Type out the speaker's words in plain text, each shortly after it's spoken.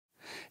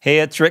Hey,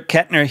 it's Rick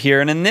Kettner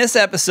here, and in this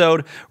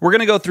episode, we're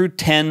going to go through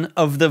 10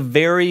 of the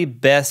very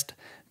best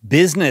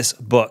business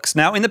books.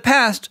 Now, in the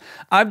past,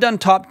 I've done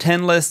top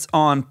 10 lists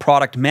on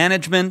product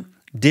management,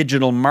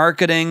 digital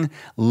marketing,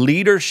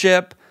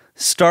 leadership,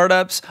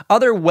 startups,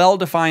 other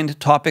well-defined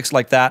topics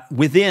like that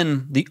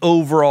within the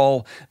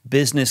overall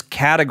business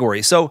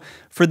category. So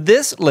for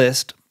this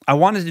list, I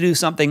wanted to do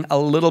something a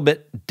little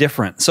bit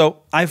different.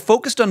 So I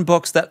focused on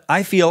books that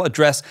I feel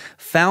address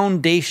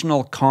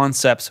foundational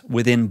concepts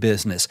within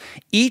business.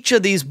 Each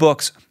of these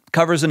books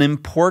covers an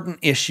important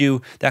issue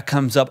that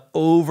comes up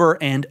over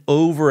and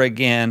over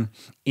again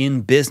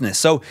in business.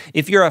 So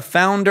if you're a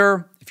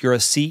founder, if you're a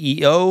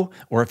CEO,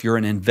 or if you're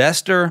an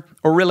investor,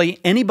 or really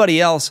anybody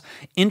else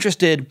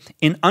interested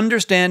in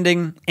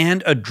understanding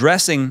and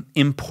addressing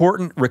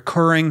important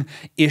recurring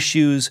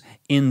issues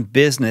in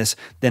business,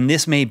 then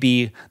this may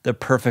be the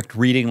perfect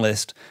reading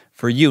list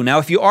for you. Now,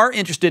 if you are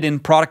interested in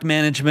product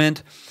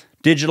management,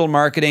 digital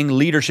marketing,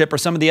 leadership, or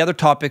some of the other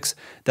topics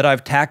that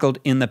I've tackled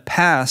in the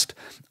past,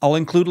 I'll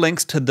include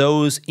links to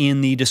those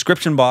in the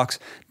description box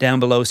down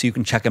below so you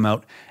can check them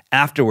out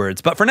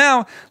afterwards. But for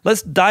now,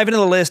 let's dive into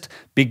the list,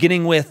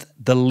 beginning with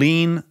The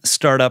Lean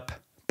Startup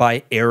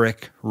by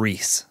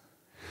Ries.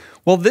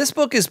 Well, this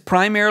book is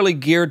primarily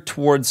geared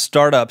towards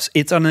startups.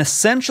 It's an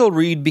essential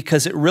read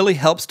because it really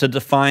helps to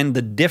define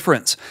the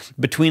difference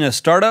between a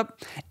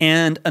startup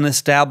and an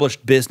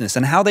established business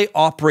and how they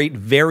operate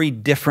very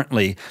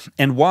differently,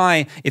 and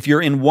why, if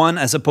you're in one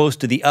as opposed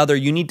to the other,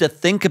 you need to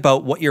think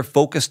about what you're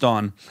focused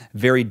on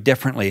very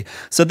differently.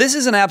 So this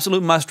is an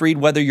absolute must-read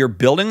whether you're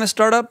building a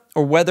startup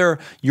or whether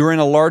you're in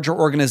a larger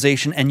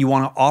organization and you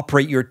want to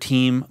operate your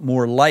team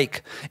more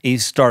like a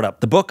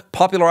startup. The book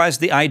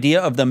popularized the idea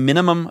of the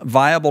minimum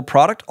viable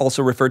product,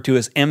 also referred to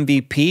as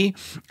MVP,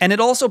 and it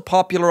also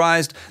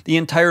popularized the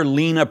entire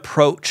lean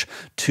approach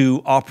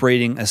to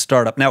operating a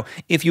startup. Now,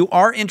 if you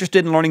are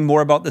interested in learning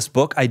more about this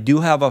book, I do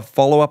have a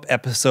follow-up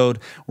episode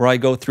where I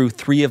go through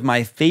 3 of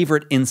my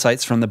favorite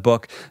insights from the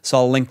book, so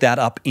I'll link that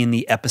up in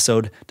the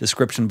episode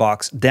description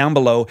box down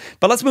below.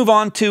 But let's move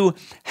on to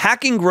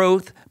Hacking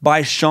Growth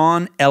by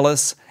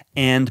Ellis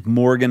and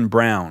Morgan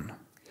Brown.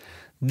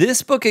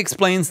 This book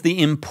explains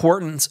the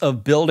importance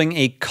of building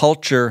a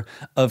culture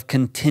of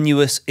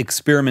continuous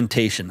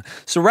experimentation.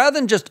 So rather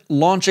than just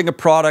launching a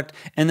product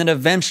and then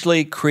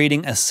eventually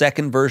creating a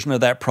second version of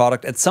that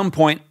product at some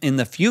point in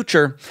the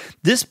future,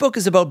 this book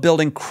is about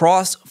building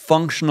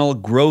cross-functional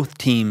growth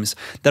teams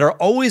that are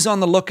always on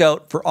the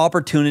lookout for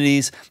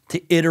opportunities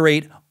to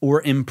iterate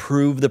or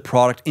improve the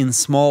product in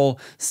small,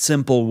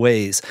 simple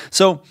ways.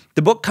 So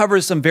the book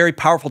covers some very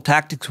powerful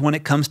tactics when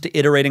it comes to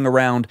iterating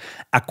around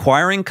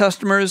acquiring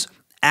customers,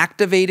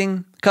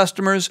 activating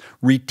customers,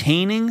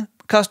 retaining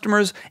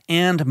customers,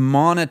 and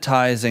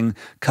monetizing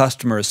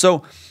customers.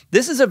 So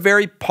this is a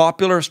very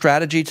popular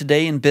strategy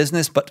today in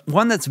business, but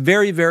one that's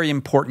very, very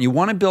important. You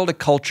want to build a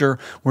culture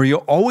where you're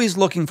always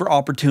looking for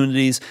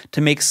opportunities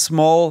to make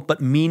small but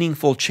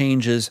meaningful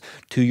changes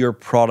to your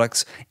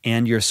products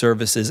and your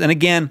services. And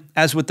again,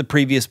 as with the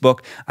previous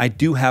book, I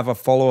do have a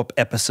follow-up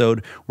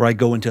episode where I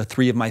go into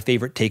 3 of my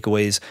favorite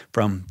takeaways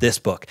from this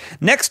book.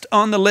 Next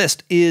on the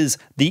list is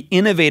The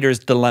Innovator's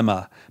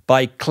Dilemma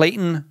by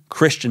Clayton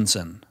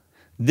Christensen.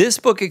 This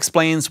book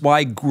explains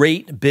why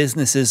great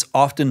businesses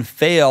often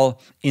fail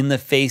in the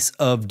face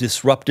of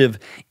disruptive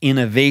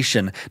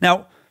innovation.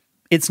 Now,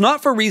 it's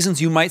not for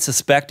reasons you might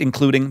suspect,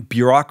 including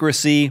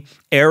bureaucracy,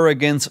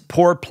 arrogance,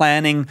 poor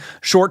planning,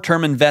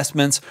 short-term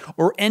investments,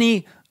 or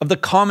any of the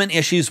common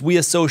issues we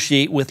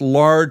associate with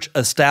large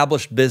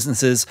established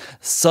businesses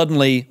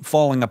suddenly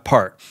falling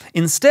apart.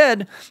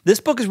 Instead, this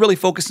book is really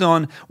focused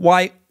on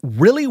why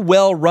really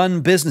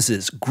well-run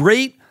businesses,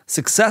 great,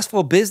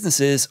 successful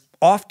businesses,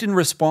 often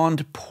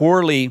respond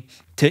poorly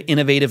to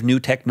innovative new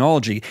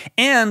technology,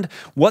 and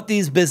what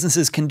these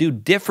businesses can do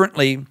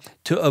differently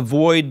to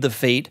avoid the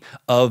fate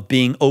of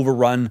being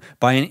overrun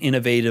by an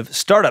innovative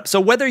startup. So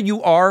whether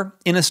you are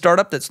in a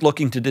startup that's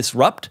looking to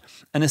disrupt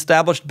an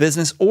established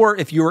business, or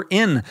if you're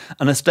in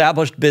an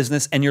established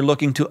business and you're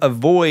looking to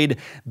avoid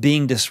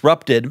being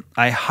disrupted,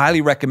 I highly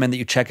recommend that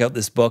you check out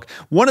this book.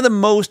 One of the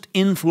most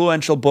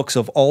influential books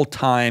of all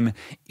time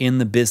in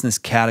the business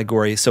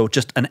category, so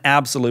just an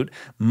absolute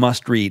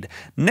must read.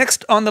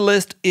 Next on the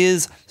list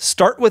is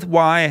Start With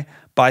Why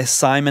by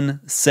Simon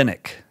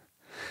Sinek.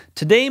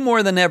 Today,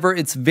 more than ever,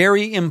 it's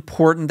very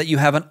important that you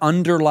have an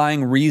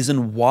underlying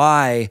reason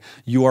why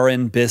you are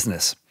in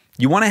business.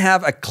 You want to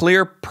have a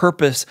clear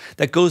purpose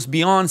that goes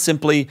beyond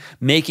simply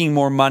making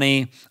more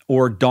money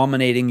or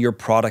dominating your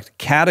product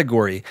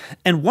category.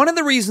 And one of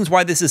the reasons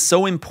why this is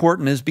so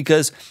important is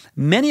because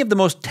many of the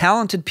most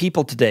talented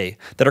people today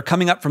that are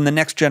coming up from the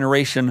next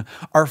generation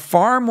are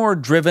far more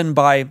driven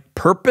by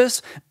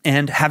purpose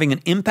and having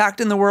an impact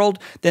in the world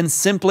than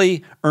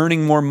simply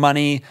earning more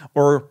money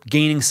or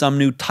gaining some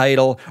new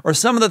title or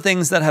some of the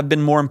things that have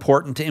been more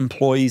important to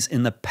employees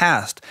in the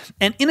past.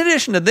 And in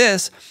addition to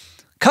this,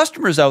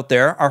 Customers out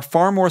there are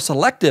far more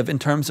selective in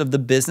terms of the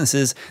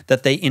businesses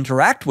that they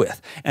interact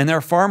with, and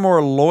they're far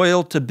more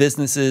loyal to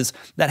businesses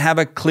that have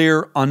a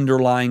clear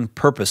underlying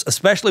purpose,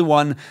 especially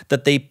one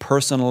that they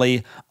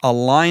personally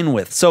align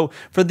with. So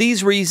for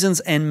these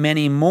reasons and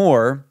many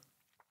more,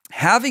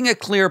 having a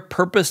clear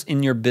purpose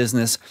in your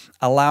business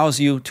allows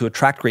you to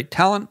attract great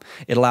talent.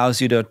 It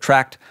allows you to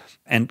attract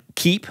and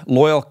keep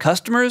loyal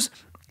customers.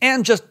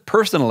 And just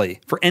personally,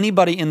 for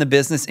anybody in the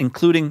business,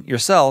 including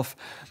yourself,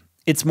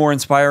 it's more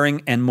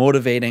inspiring and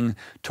motivating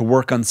to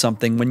work on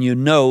something when you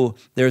know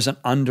there's an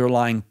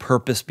underlying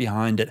purpose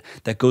behind it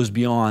that goes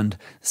beyond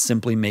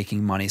simply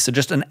making money. So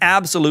just an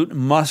absolute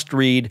must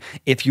read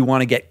if you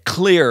want to get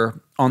clear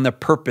on the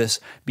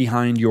purpose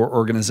behind your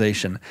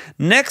organization.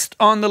 Next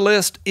on the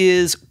list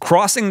is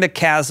Crossing the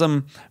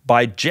Chasm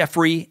by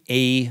Jeffrey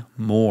A.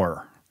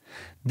 Moore.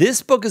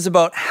 This book is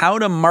about how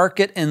to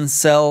market and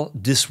sell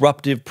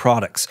disruptive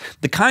products,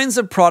 the kinds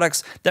of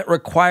products that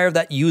require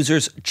that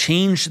users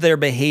change their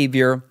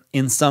behavior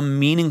in some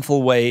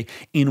meaningful way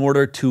in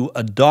order to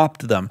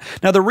adopt them.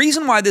 Now, the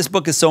reason why this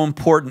book is so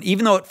important,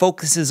 even though it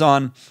focuses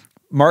on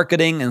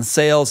marketing and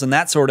sales and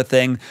that sort of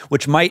thing,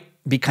 which might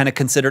be kind of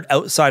considered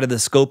outside of the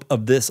scope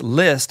of this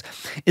list,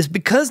 is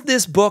because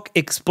this book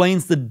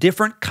explains the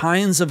different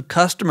kinds of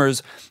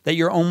customers that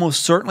you're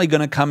almost certainly going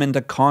to come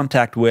into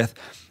contact with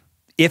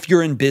if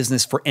you're in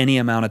business for any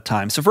amount of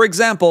time. So for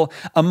example,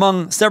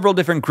 among several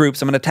different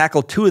groups, I'm going to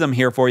tackle two of them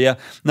here for you.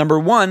 Number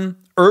one,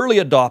 early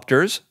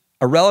adopters,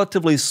 a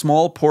relatively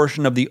small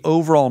portion of the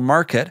overall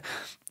market.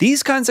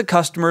 These kinds of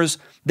customers,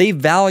 they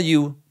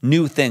value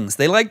new things.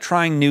 They like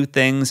trying new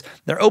things.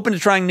 They're open to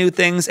trying new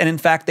things. And in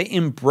fact, they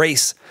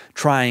embrace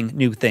trying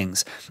new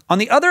things. On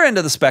the other end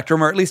of the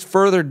spectrum, or at least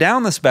further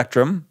down the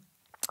spectrum,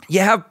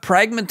 you have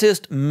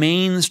pragmatist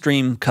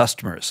mainstream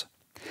customers.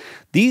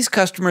 These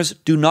customers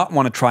do not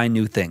want to try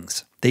new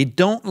things. They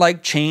don't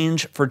like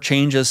change for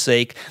change's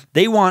sake.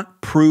 They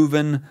want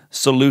proven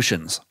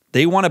solutions.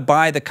 They want to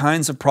buy the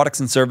kinds of products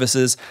and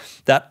services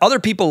that other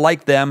people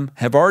like them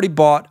have already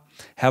bought,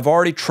 have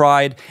already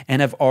tried,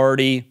 and have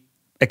already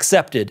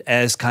accepted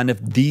as kind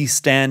of the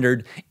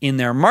standard in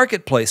their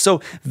marketplace.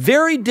 So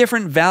very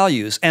different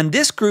values. And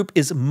this group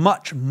is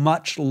much,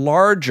 much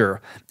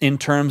larger in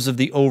terms of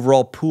the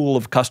overall pool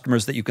of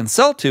customers that you can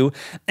sell to.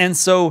 And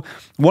so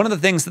one of the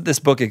things that this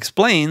book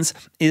explains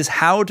is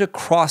how to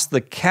cross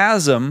the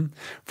chasm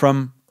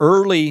from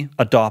early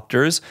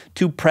adopters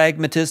to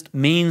pragmatist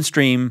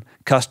mainstream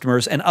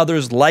customers and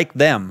others like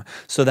them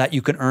so that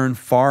you can earn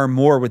far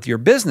more with your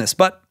business.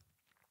 But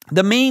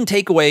the main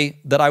takeaway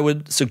that I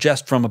would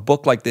suggest from a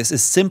book like this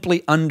is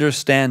simply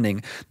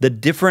understanding the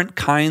different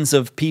kinds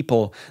of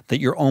people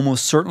that you're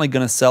almost certainly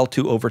going to sell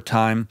to over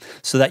time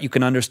so that you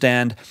can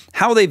understand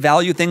how they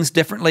value things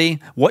differently,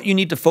 what you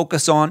need to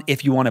focus on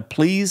if you want to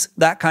please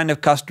that kind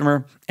of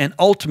customer, and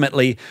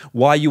ultimately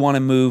why you want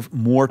to move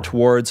more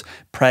towards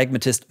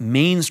pragmatist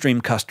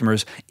mainstream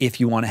customers if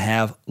you want to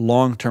have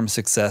long-term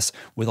success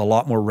with a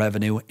lot more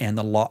revenue and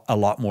a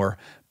lot more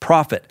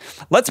profit.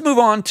 Let's move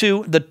on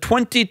to The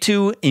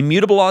 22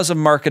 Immutable Laws of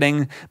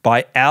Marketing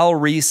by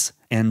Ries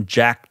and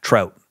Jack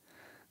Trout.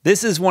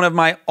 This is one of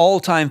my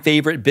all-time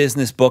favorite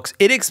business books.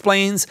 It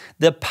explains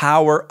the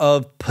power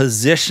of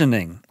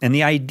positioning. And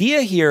the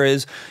idea here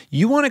is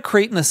you want to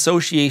create an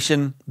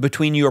association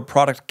between your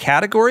product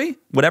category,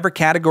 whatever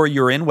category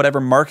you're in, whatever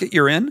market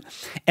you're in,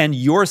 and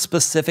your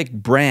specific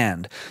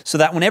brand, so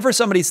that whenever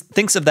somebody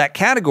thinks of that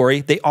category,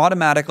 they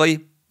automatically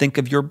think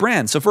of your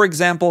brand. So for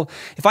example,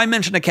 if I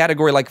mention a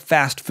category like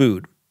fast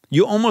food,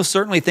 you almost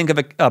certainly think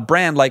of a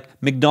brand like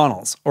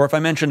McDonald's. Or if I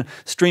mention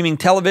streaming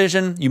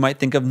television, you might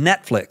think of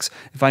Netflix.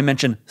 If I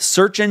mention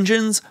search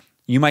engines,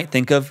 you might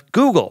think of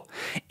Google.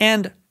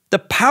 And the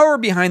power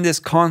behind this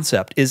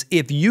concept is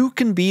if you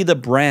can be the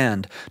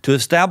brand to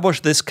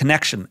establish this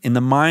connection in the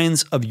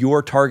minds of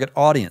your target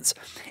audience,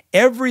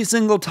 every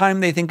single time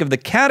they think of the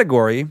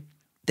category,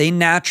 they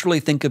naturally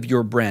think of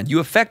your brand. You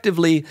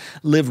effectively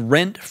live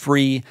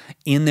rent-free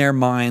in their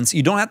minds.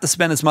 You don't have to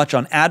spend as much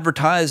on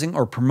advertising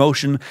or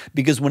promotion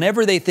because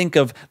whenever they think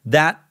of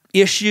that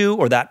issue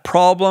or that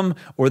problem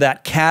or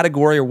that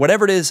category or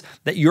whatever it is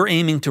that you're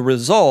aiming to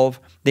resolve,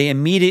 they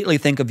immediately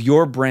think of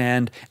your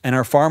brand and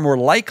are far more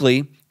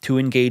likely to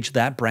engage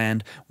that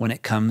brand when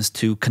it comes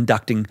to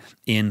conducting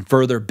in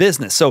further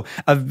business. So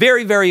a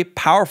very, very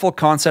powerful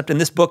concept,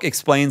 and this book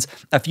explains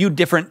a few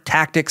different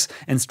tactics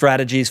and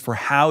strategies for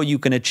how you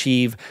can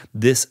achieve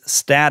this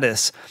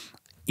status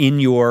in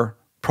your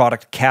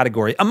product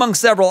category, among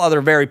several other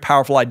very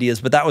powerful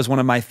ideas, but that was one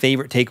of my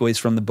favorite takeaways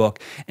from the book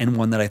and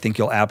one that I think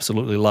you'll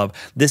absolutely love.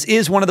 This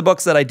is one of the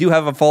books that I do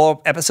have a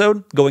follow-up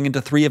episode going into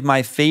 3 of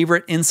my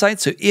favorite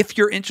insights. So if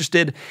you're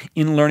interested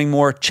in learning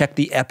more, check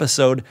the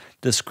episode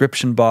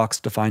description box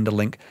to find a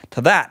link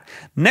to that.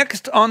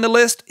 Next on the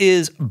list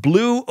is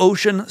Blue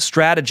Ocean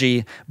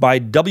Strategy by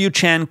W.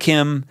 Chan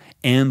Kim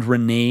and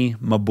Renee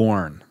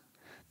Maborn.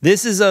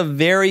 This is a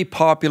very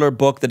popular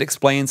book that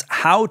explains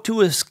how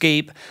to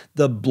escape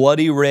the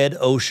bloody red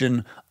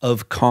ocean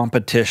of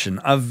competition.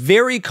 A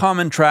very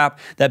common trap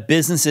that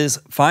businesses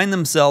find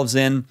themselves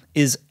in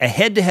is a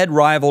head-to-head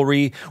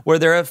rivalry where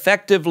they're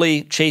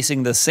effectively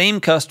chasing the same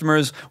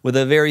customers with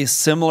a very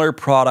similar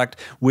product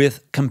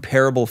with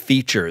comparable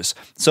features.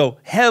 So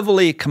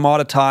heavily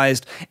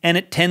commoditized, and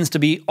it tends to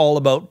be all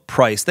about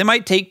price. They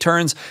might take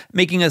turns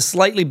making a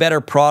slightly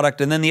better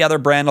product, and then the other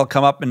brand will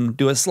come up and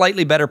do a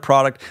slightly better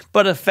product,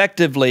 but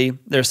effectively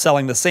they're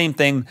selling the same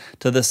thing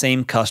to the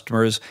same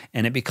customers,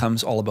 and it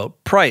becomes all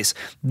about price.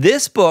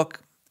 This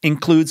book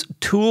includes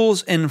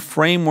tools and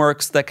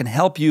frameworks that can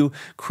help you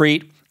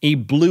create a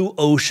blue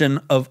ocean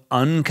of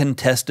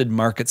uncontested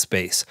market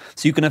space.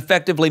 So you can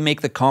effectively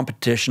make the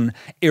competition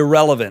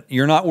irrelevant.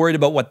 You're not worried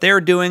about what they're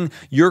doing.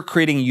 You're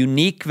creating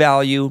unique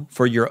value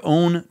for your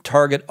own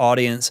target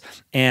audience.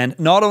 And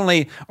not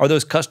only are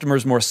those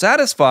customers more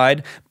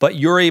satisfied, but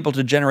you're able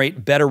to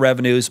generate better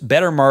revenues,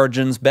 better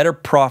margins, better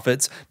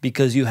profits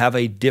because you have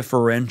a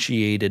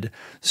differentiated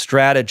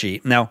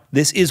strategy. Now,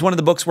 this is one of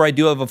the books where I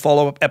do have a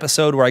follow-up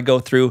episode where I go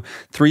through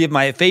 3 of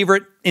my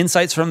favorite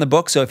insights from the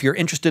book. So if you're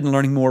interested in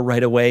learning more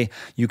right away,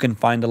 you can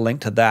find a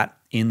link to that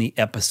in the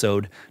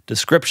episode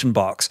description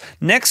box.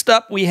 Next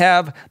up, we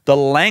have The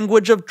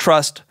Language of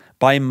Trust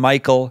by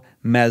Michael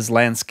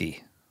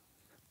Maslansky.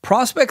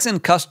 Prospects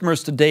and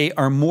customers today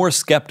are more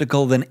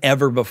skeptical than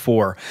ever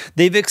before.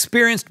 They've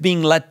experienced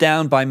being let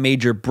down by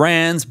major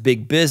brands,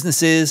 big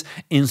businesses,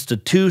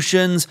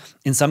 institutions,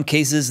 in some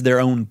cases their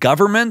own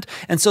government,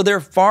 and so they're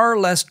far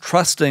less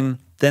trusting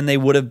than they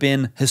would have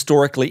been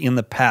historically in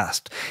the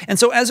past. And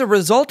so as a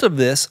result of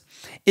this,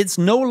 it's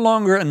no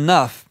longer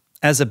enough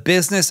as a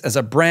business, as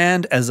a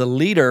brand, as a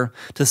leader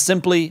to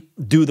simply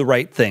do the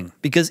right thing.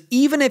 Because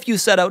even if you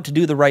set out to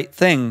do the right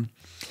thing,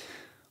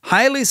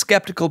 highly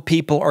skeptical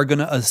people are going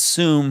to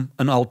assume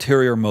an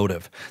ulterior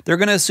motive. They're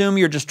going to assume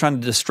you're just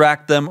trying to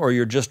distract them, or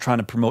you're just trying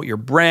to promote your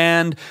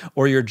brand,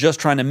 or you're just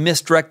trying to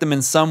misdirect them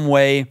in some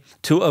way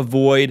to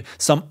avoid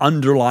some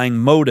underlying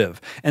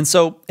motive. And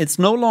so it's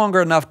no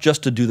longer enough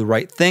just to do the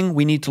right thing.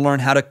 We need to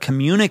learn how to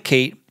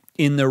communicate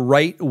in the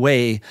right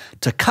way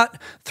to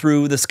cut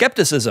through the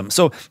skepticism.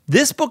 So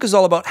this book is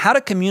all about how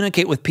to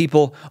communicate with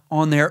people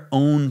on their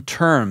own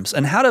terms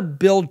and how to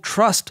build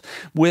trust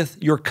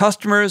with your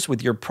customers,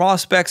 with your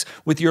prospects,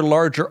 with your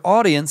larger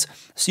audience,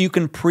 so you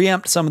can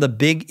preempt some of the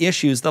big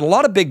issues that a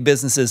lot of big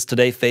businesses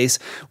today face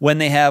when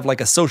they have like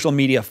a social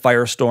media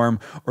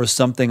firestorm or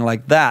something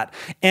like that.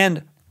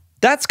 And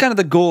that's kind of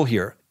the goal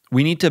here.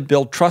 We need to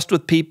build trust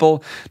with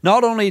people,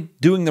 not only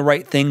doing the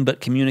right thing,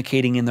 but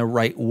communicating in the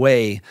right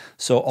way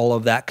so all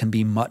of that can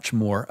be much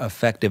more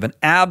effective. An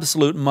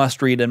absolute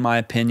must read, in my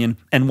opinion,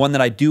 and one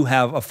that I do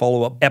have a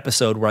follow-up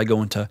episode where I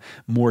go into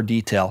more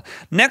detail.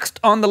 Next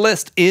on the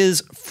list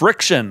is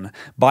Friction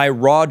by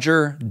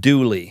Roger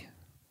Dooley.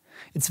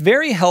 It's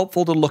very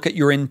helpful to look at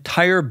your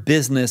entire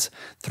business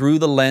through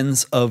the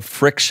lens of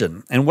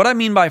friction. And what I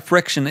mean by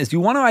friction is you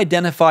want to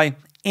identify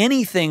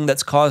anything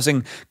that's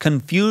causing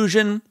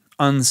confusion,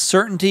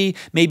 uncertainty,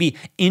 maybe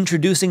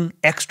introducing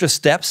extra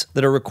steps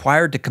that are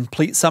required to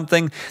complete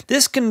something.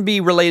 This can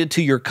be related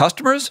to your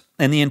customers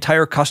and the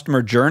entire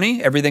customer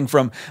journey, everything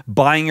from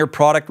buying your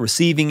product,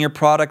 receiving your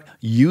product,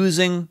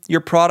 using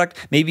your product,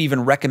 maybe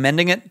even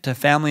recommending it to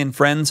family and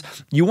friends.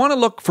 You want to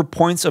look for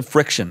points of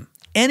friction.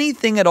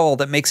 Anything at all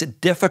that makes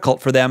it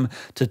difficult for them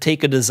to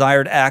take a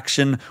desired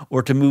action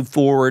or to move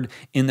forward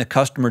in the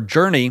customer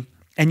journey.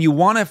 And you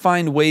want to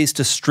find ways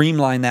to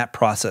streamline that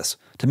process,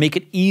 to make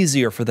it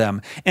easier for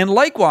them. And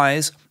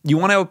likewise, you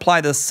want to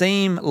apply the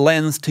same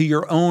lens to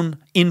your own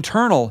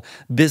internal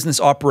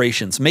business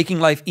operations, making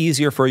life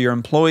easier for your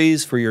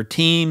employees, for your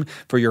team,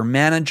 for your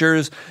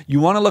managers. You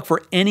want to look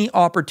for any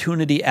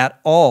opportunity at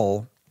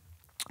all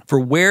for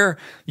where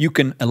you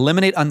can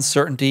eliminate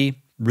uncertainty,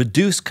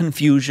 reduce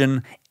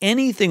confusion,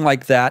 anything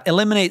like that,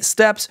 eliminate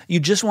steps. You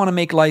just want to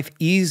make life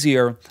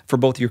easier for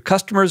both your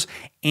customers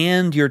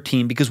and your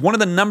team, because one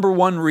of the number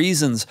one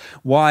reasons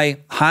why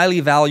highly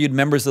valued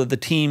members of the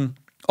team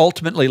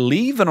ultimately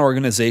leave an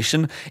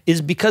organization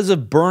is because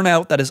of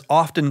burnout that is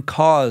often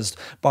caused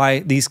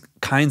by these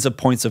kinds of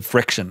points of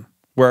friction,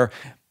 where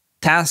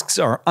tasks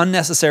are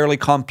unnecessarily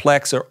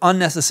complex or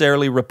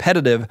unnecessarily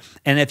repetitive,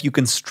 and if you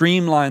can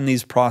streamline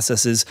these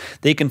processes,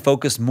 they can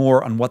focus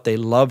more on what they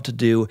love to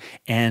do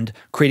and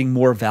creating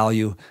more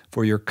value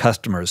for your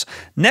customers.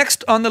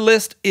 Next on the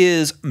list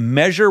is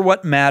Measure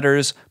What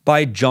Matters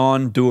by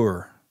John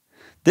Doerr.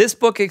 This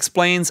book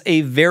explains a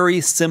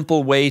very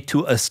simple way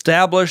to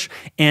establish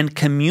and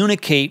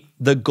communicate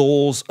the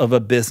goals of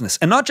a business.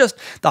 And not just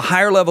the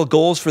higher level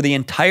goals for the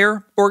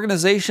entire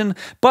organization,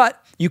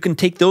 but you can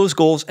take those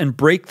goals and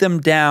break them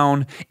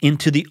down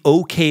into the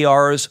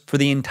OKRs for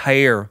the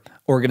entire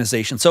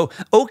organization. So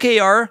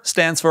OKR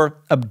stands for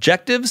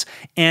Objectives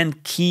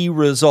and Key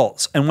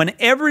Results. And when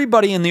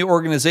everybody in the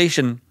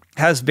organization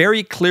has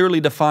very clearly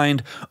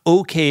defined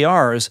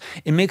OKRs,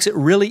 it makes it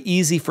really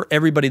easy for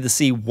everybody to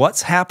see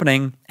what's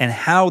happening and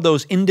how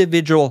those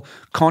individual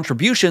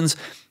contributions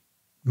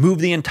move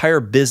the entire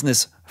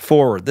business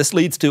forward. This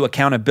leads to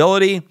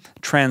accountability,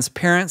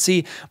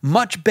 transparency,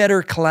 much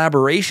better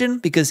collaboration,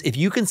 because if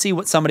you can see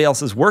what somebody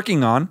else is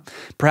working on,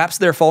 perhaps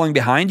they're falling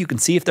behind, you can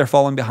see if they're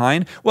falling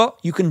behind, well,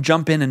 you can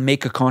jump in and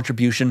make a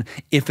contribution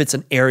if it's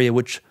an area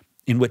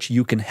in which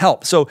you can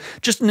help. So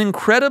just an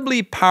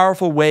incredibly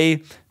powerful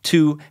way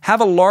to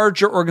have a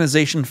larger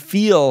organization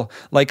feel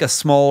like a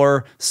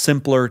smaller,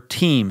 simpler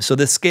team. So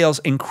this scales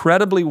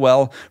incredibly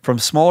well from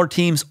smaller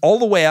teams all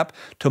the way up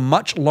to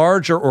much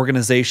larger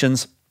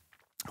organizations.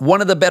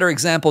 One of the better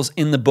examples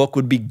in the book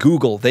would be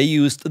Google. They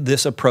used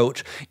this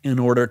approach in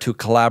order to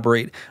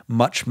collaborate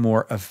much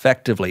more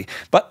effectively.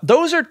 But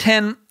those are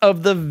 10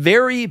 of the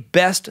very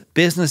best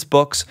business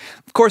books.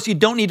 Of course, you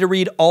don't need to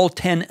read all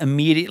 10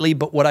 immediately,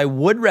 but what I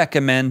would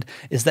recommend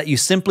is that you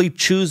simply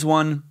choose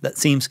one that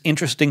seems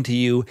interesting to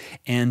you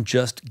and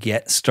just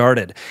get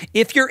started.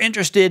 If you're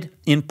interested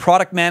in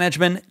product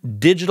management,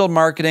 digital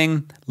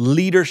marketing,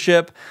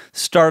 leadership,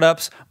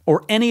 startups,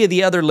 or any of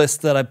the other lists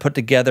that I put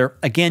together,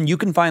 again, you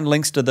can find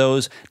links to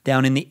those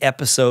down in the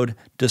episode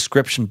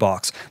description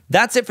box.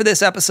 That's it for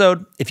this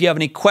episode. If you have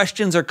any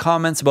questions or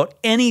comments about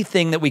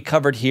anything that we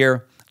covered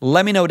here,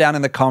 let me know down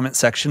in the comment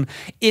section.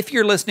 If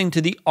you're listening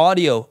to the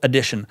audio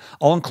edition,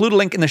 I'll include a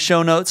link in the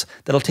show notes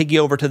that'll take you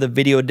over to the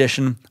video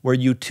edition where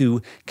you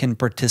too can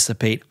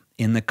participate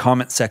in the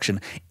comment section.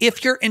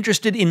 If you're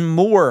interested in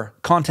more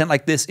content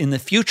like this in the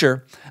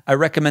future, I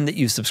recommend that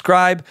you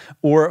subscribe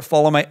or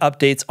follow my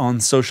updates on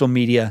social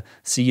media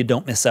so you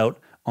don't miss out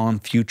on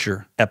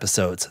future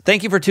episodes.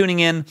 Thank you for tuning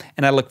in,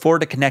 and I look forward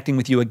to connecting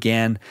with you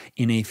again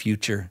in a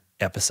future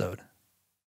episode.